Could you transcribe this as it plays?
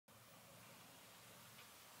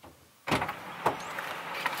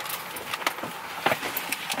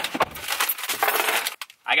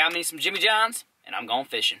got me some Jimmy Johns, and I'm going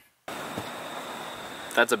fishing.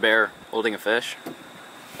 That's a bear holding a fish.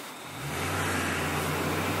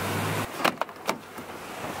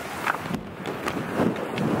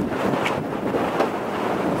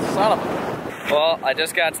 Son of a... Well, I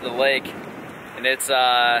just got to the lake, and it's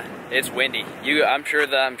windy. I'm sure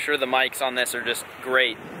the mics on this are just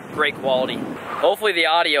great quality. Hopefully the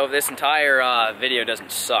audio of this entire video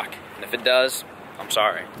doesn't suck. And if it does, I'm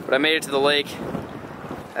sorry. But I made it to the lake,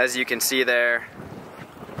 as you can see there.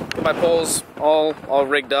 Got my poles all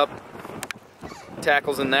rigged up.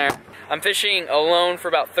 Tackles in there. I'm fishing alone for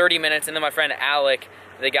about 30 minutes, and then my friend Alec,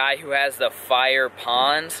 the guy who has the fire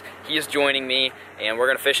ponds, he is joining me, and we're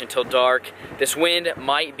gonna fish until dark. This wind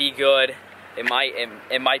might be good. It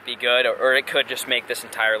might be good, or it could just make this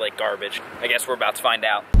entire lake garbage. I guess we're about to find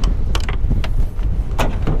out.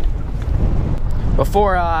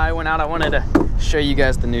 Before I went out, I wanted to show you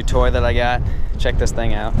guys the new toy that I got. Check this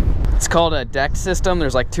thing out. It's called a deck system.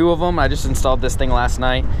 There's like 2 of them. I just installed this thing last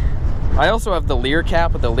night. I also have the Lear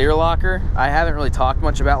cap with the Lear locker. I haven't really talked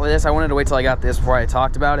much about this. I wanted to wait till I got this before I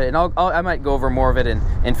talked about it, and I might go over more of it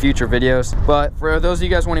in future videos. But for those of you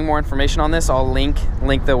guys wanting more information on this, I'll link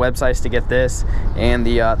the websites to get this and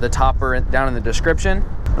the topper down in the description.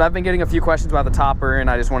 But I've been getting a few questions about the topper, and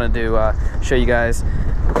I just wanted to show you guys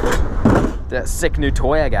that sick new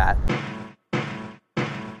toy I got.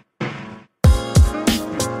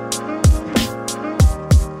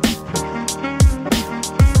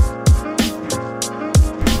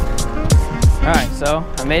 Alright, so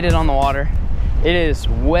I made it on the water. It is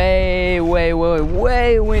way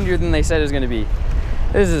windier than they said it was going to be.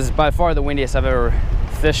 This is by far the windiest I've ever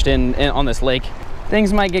fished on this lake.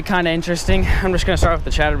 Things might get kind of interesting. I'm just going to start with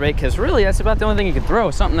the chatterbait, because really that's about the only thing you can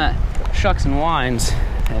throw, something that shucks and whines.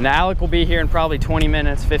 And Alec will be here in probably 20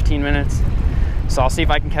 minutes, 15 minutes. So I'll see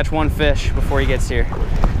if I can catch one fish before he gets here.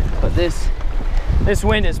 But this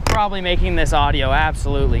wind is probably making this audio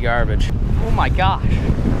absolutely garbage. Oh my gosh.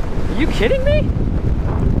 Are you kidding me?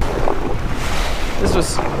 This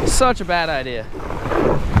was such a bad idea.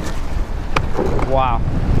 Wow.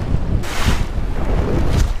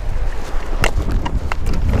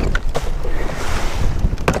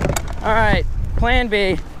 All right, plan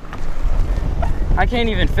B. I can't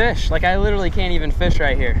even fish. Like, I literally can't even fish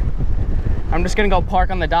right here. I'm just gonna go park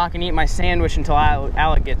on the dock and eat my sandwich until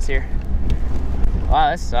Alec gets here.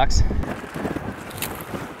 Wow, this sucks.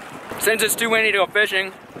 Since it's too windy to go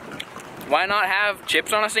fishing, why not have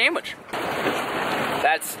chips on a sandwich?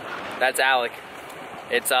 That's Alec.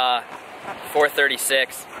 It's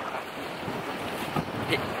 4:36.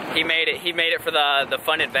 He made it for the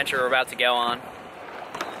fun adventure we're about to go on.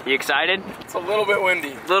 You excited? It's a little bit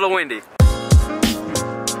windy. A little windy.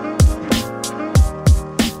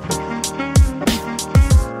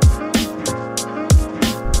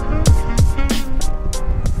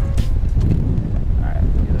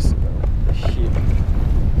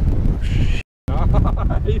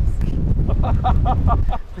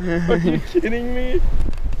 Are you kidding me?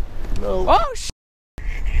 No. Oh,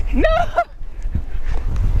 no!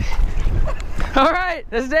 All right,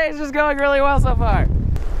 this day is just going really well so far.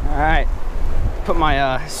 All right, put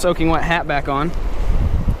my soaking wet hat back on.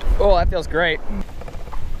 Oh, that feels great.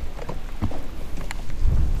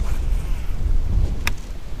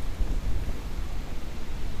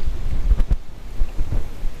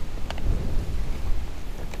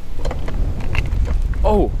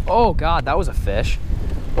 Oh God, that was a fish.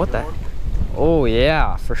 What the? Oh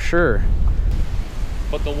yeah, for sure.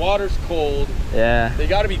 But the water's cold. Yeah. They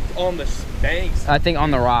gotta be on the banks. I think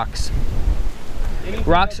on the rocks.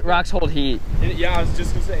 Rocks hold heat. Yeah, I was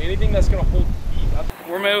just gonna say, anything that's gonna hold heat.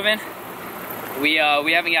 We're moving. We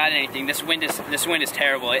haven't got anything. This wind is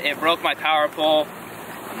terrible. It broke my power pole.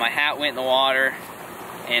 My hat went in the water,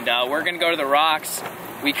 and we're gonna go to the rocks.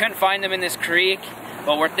 We couldn't find them in this creek,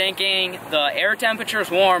 but we're thinking the air temperature is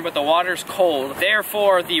warm, but the water's cold.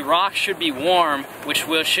 Therefore, the rocks should be warm, which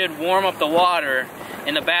should warm up the water,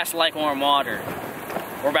 and the bass like warm water.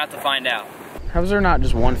 We're about to find out. How's there not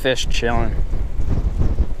just one fish chilling?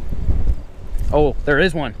 Oh, there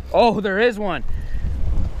is one. Oh, there is one.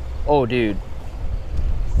 Oh, dude.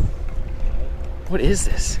 What is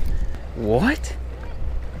this? What?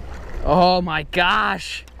 Oh my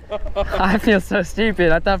gosh. I feel so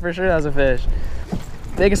stupid. I thought for sure that was a fish.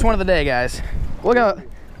 Biggest one of the day, guys. Look out.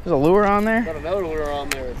 There's a lure on there. Got another lure on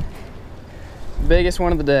there. Biggest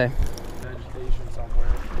one of the day. Vegetation somewhere.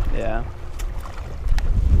 Yeah.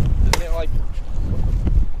 Isn't it like...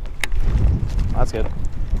 That's good.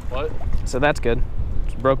 What? So that's good.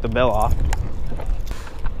 Just broke the bill off.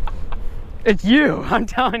 It's you, I'm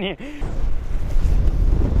telling you.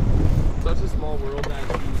 So such a small world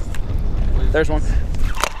that these... There's one.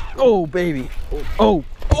 Oh, baby. Oh.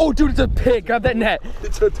 Oh, dude, it's a pig. Grab that net.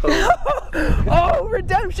 It's a ton. Oh,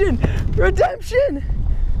 redemption. Redemption.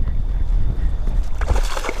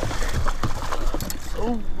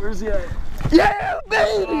 Oh, where's he at? Yeah,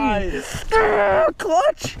 baby. Nice.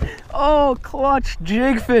 Clutch. Oh, clutch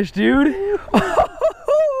jigfish, dude.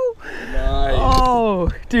 Nice. Oh,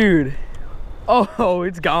 dude. Oh,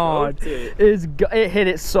 it's gone. It hit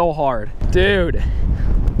it so hard. Dude,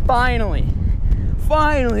 finally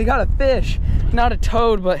got a fish. Not a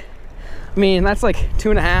toad, but I mean, that's like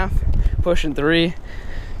 2.5, pushing 3.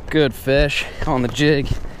 Good fish on the jig.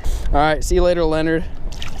 All right, see you later, Leonard.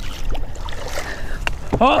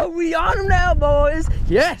 Oh, we on him now, boys.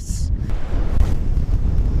 Yes.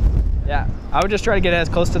 Yeah, I would just try to get as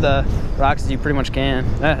close to the rocks as you pretty much can.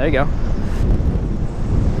 Yeah, there you go.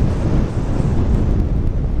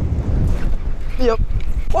 Yep.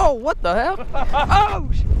 Whoa, what the hell? Oh,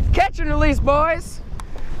 catch and release, boys.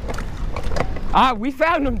 Ah, we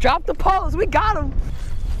found him. Drop the poles. We got him.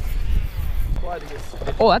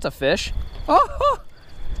 Oh, that's a fish. Oh,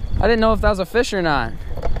 I didn't know if that was a fish or not.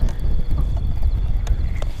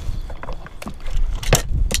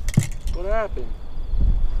 What happened?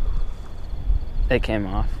 It came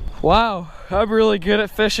off. Wow, I'm really good at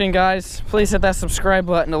fishing, guys. Please hit that subscribe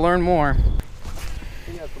button to learn more.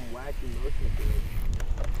 You got some wacky motion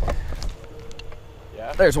to it.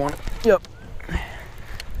 Yeah? There's one. Yep.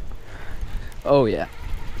 Oh, yeah.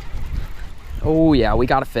 Oh, yeah, we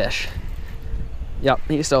got a fish. Yep,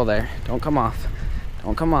 he's still there. Don't come off.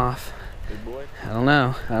 Don't come off. Big boy? I don't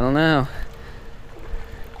know. I don't know.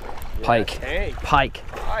 Pike. Tank. Pike.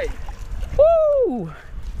 Pike. Woo!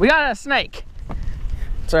 We got a snake.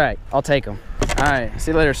 It's all right. I'll take him. All right.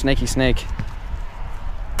 See you later, snaky snake.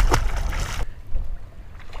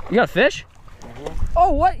 You got a fish?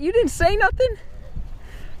 Oh, what? You didn't say nothing?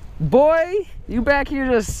 Boy, you back here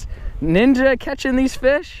just ninja catching these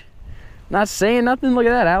fish? Not saying nothing? Look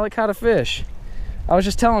at that. Alec caught a fish. I was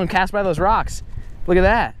just telling him cast by those rocks. Look at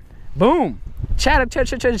that. Boom.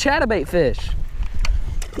 Chatterbait fish.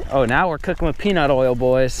 Oh, now we're cooking with peanut oil,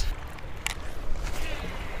 boys.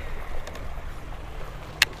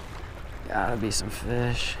 Gotta be some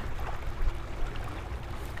fish.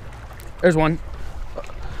 There's one.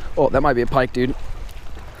 Oh, that might be a pike, dude.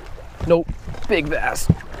 Nope. Big bass.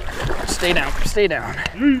 Stay down. Stay down.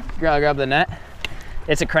 Grab the net.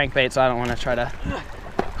 It's a crankbait, so I don't want to try to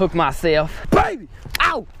hook myself. Baby!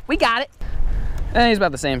 Ow! We got it. And he's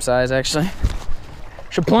about the same size, actually.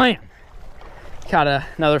 Shablam! Caught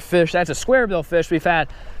another fish. That's a squarebill fish. We've had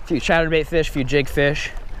a few chatterbait fish, a few jig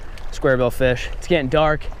fish, squarebill fish. It's getting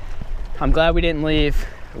dark. I'm glad we didn't leave.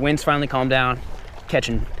 The wind's finally calmed down.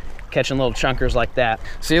 Catching little chunkers like that.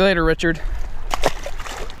 See you later, Richard.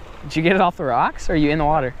 Did you get it off the rocks, or are you in the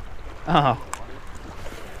water? Oh.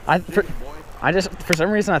 I just, for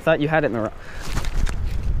some reason, I thought you had it in the rock.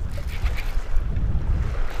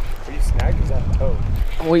 Are you snagged or is that a toad?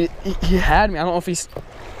 Well, he had me. I don't know if he's...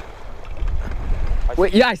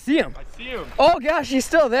 Wait, yeah, I see him. I see him. Oh gosh, he's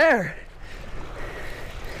still there.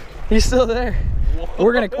 He's still there. Whoa.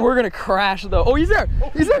 We're gonna crash though. Oh, he's there.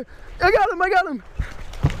 He's there. I got him.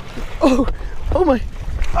 Oh my.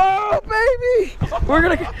 Oh baby.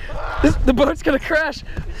 The boat's gonna crash.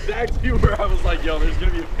 Exactly where I was like, yo, there's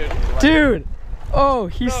gonna be a fish. Dude. Oh,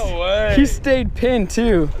 No way. He stayed pinned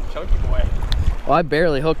too. Chunky boy. Well, I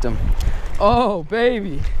barely hooked him. Oh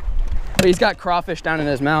baby. But he's got crawfish down in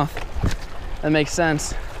his mouth. That makes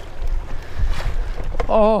sense.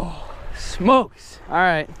 Oh, smokes. All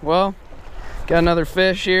right, well, got another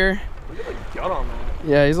fish here. Look at the gut on that.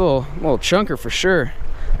 Yeah, he's a little chunker for sure.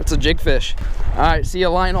 That's a jig fish. All right, see you,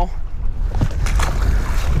 Lionel.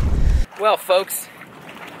 Well, folks,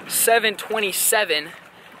 7:27.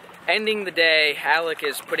 Ending the day. Alec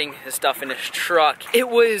is putting his stuff in his truck. It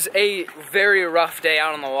was a very rough day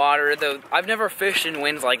out on the water, though I've never fished in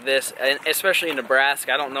winds like this, and especially in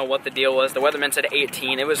Nebraska. I don't know what the deal was. The weatherman said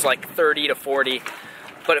 18. It was like 30 to 40,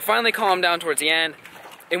 but it finally calmed down towards the end,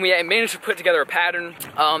 and we managed to put together a pattern.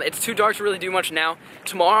 It's too dark to really do much now.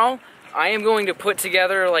 Tomorrow, I am going to put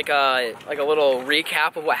together like a little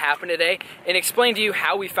recap of what happened today and explain to you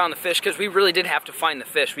how we found the fish, because we really did have to find the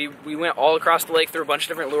fish. We went all across the lake through a bunch of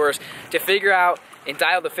different lures to figure out and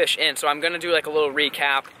dial the fish in. So I'm going to do like a little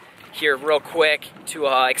recap here real quick to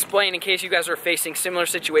explain in case you guys are facing similar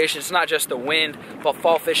situations, not just the wind, but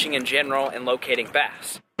fall fishing in general and locating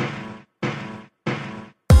bass.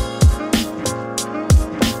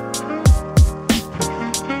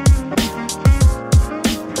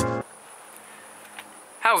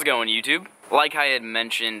 How's it going, YouTube? Like I had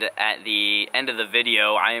mentioned at the end of the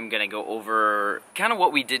video, I am going to go over kind of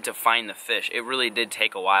what we did to find the fish. It really did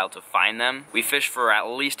take a while to find them. We fished for at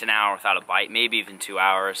least an hour without a bite, maybe even 2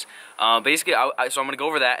 hours. Basically, so I'm going to go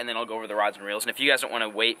over that, and then I'll go over the rods and reels. And if you guys don't want to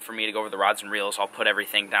wait for me to go over the rods and reels, I'll put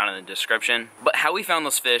everything down in the description. But how we found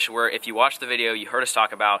those fish were, if you watched the video, you heard us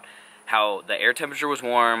talk about how the air temperature was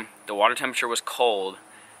warm, the water temperature was cold,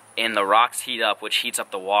 and the rocks heat up, which heats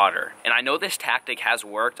up the water. And I know this tactic has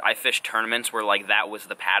worked. I fished tournaments where like that was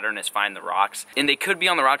the pattern, is find the rocks. And they could be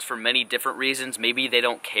on the rocks for many different reasons. Maybe they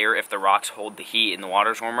don't care if the rocks hold the heat and the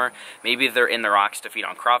water's warmer. Maybe they're in the rocks to feed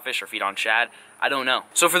on crawfish or feed on shad. I don't know.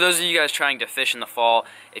 So for those of you guys trying to fish in the fall,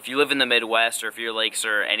 if you live in the Midwest or if your lakes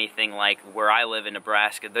are anything like where I live in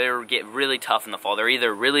Nebraska, they get really tough in the fall. They're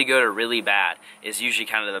either really good or really bad, is usually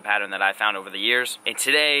kind of the pattern that I found over the years. And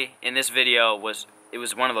today, in this video, it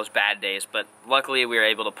was one of those bad days, but luckily we were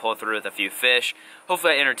able to pull through with a few fish.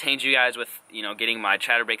 Hopefully I entertained you guys with, you know, getting my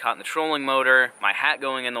chatterbait caught in the trolling motor, my hat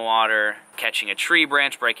going in the water, catching a tree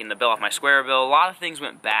branch, breaking the bill off my square bill. A lot of things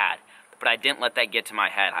went bad, but I didn't let that get to my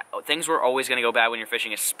head. Things were always going to go bad when you're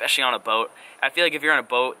fishing, especially on a boat. I feel like if you're on a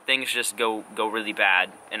boat, things just go really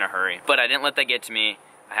bad in a hurry. But I didn't let that get to me.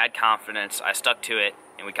 I had confidence, I stuck to it,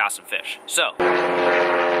 and we caught some fish. So,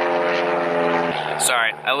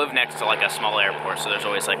 sorry, I live next to like a small airport, so there's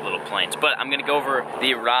always like little planes. But I'm gonna go over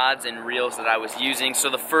the rods and reels that I was using. So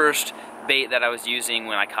the first bait that I was using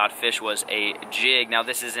when I caught fish was a jig. Now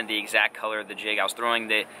this isn't the exact color of the jig I was throwing.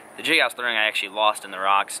 The jig I was throwing I actually lost in the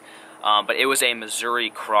rocks. But it was a Missouri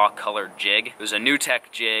craw colored jig. It was a New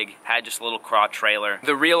Tech jig, had just a little craw trailer.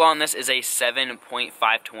 The reel on this is a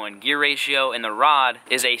 7.5-to-1 gear ratio, and the rod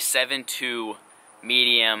is a 7.2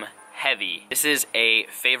 medium heavy. This is a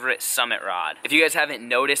Favorite Summit rod. If you guys haven't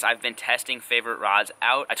noticed, I've been testing Favorite rods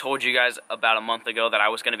out. I told you guys about a month ago that I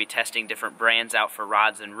was going to be testing different brands out for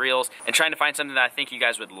rods and reels and trying to find something that I think you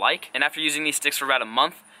guys would like. And after using these sticks for about a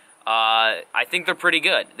month, I think they're pretty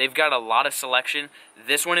good. They've got a lot of selection.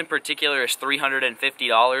 This one in particular is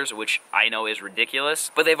 $350, which I know is ridiculous.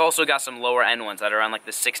 But they've also got some lower end ones that are around like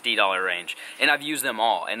the $60 range. And I've used them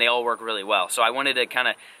all, and they all work really well. So I wanted to kind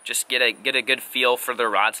of just get a good feel for the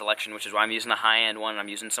rod selection, which is why I'm using the high end one. I'm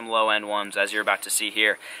using some low end ones, as you're about to see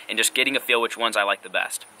here, and just getting a feel which ones I like the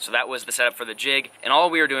best. So that was the setup for the jig, and all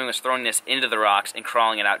we were doing was throwing this into the rocks and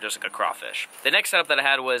crawling it out just like a crawfish. The next setup that I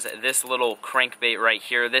had was this little crankbait right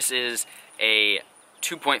here. This is a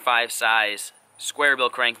 2.5 size square bill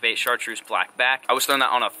crankbait, chartreuse black back. I was throwing that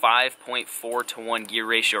on a 5.4-to-1 gear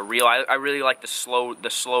ratio reel. I really like the slow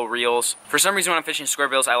reels. For some reason when I'm fishing square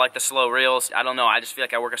bills, I like the slow reels. I don't know, I just feel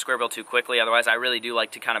like I work a square bill too quickly. Otherwise, I really do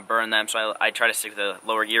like to kind of burn them, so I try to stick to the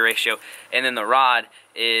lower gear ratio. And then the rod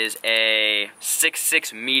is a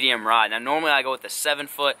 6.6 medium rod. Now normally I go with the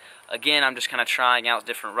 7-foot. Again, I'm just kind of trying out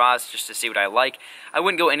different rods just to see what I like. I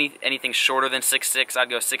wouldn't go anything shorter than 6.6. I'd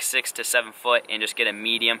go 6.6 to 7 foot and just get a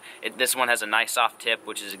medium. This one has a nice soft tip,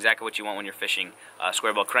 which is exactly what you want when you're fishing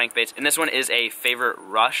square bill crankbaits. And this one is a Favorite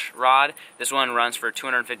Rush rod. This one runs for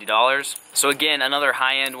 $250. So again, another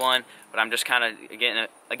high-end one, but I'm just kind of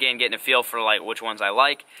getting a feel for like which ones I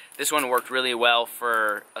like. This one worked really well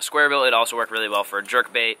for a square bill. It also worked really well for a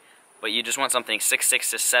jerkbait. But you just want something 6.6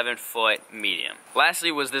 to 7 foot medium.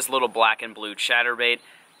 Lastly was this little black and blue chatterbait,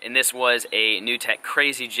 and this was a New Tech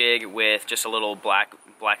crazy jig with just a little black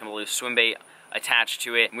and blue swim bait attached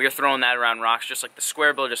to it. We were throwing that around rocks just like the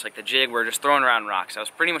square bill, just like the jig. We're just throwing around rocks. That was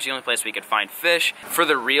pretty much the only place we could find fish. For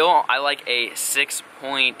the reel, I like a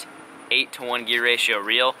 6.8-to-1 gear ratio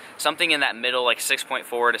reel. Something in that middle, like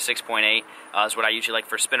 6.4 to 6.8 is what I usually like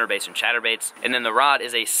for spinnerbaits and chatterbaits. And then the rod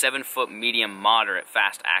is a 7-foot medium moderate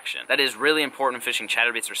fast action. That is really important fishing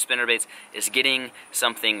chatterbaits or spinnerbaits, is getting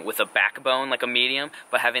something with a backbone like a medium,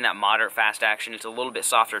 but having that moderate fast action. It's a little bit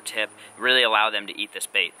softer tip, really allow them to eat this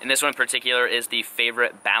bait. And this one in particular is the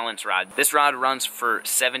Favorite Balance rod. This rod runs for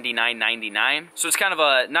 $79.99. So it's kind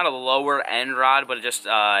of not a lower end rod, but just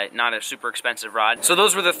not a super expensive rod. So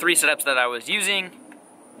those were the three setups that I was using: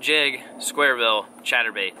 jig, square bill,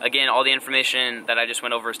 chatterbait. Again, all the information that I just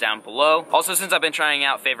went over is down below. Also, since I've been trying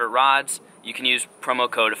out Favorite rods, you can use promo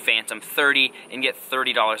code PHANTOM30 and get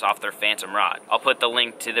 $30 off their Phantom rod. I'll put the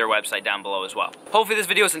link to their website down below as well. Hopefully this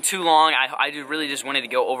video isn't too long. I really just wanted to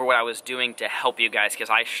go over what I was doing to help you guys, because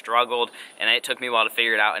I struggled and it took me a while to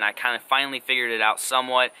figure it out, and I kind of finally figured it out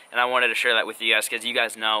somewhat, and I wanted to share that with you guys because you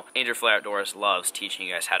guys know Andrew Flair Outdoors loves teaching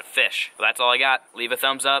you guys how to fish. Well, that's all I got. Leave a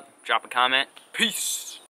thumbs up, drop a comment.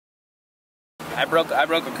 Peace! I broke a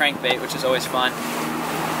crankbait, which is always fun,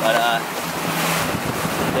 but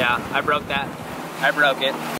yeah, I broke it.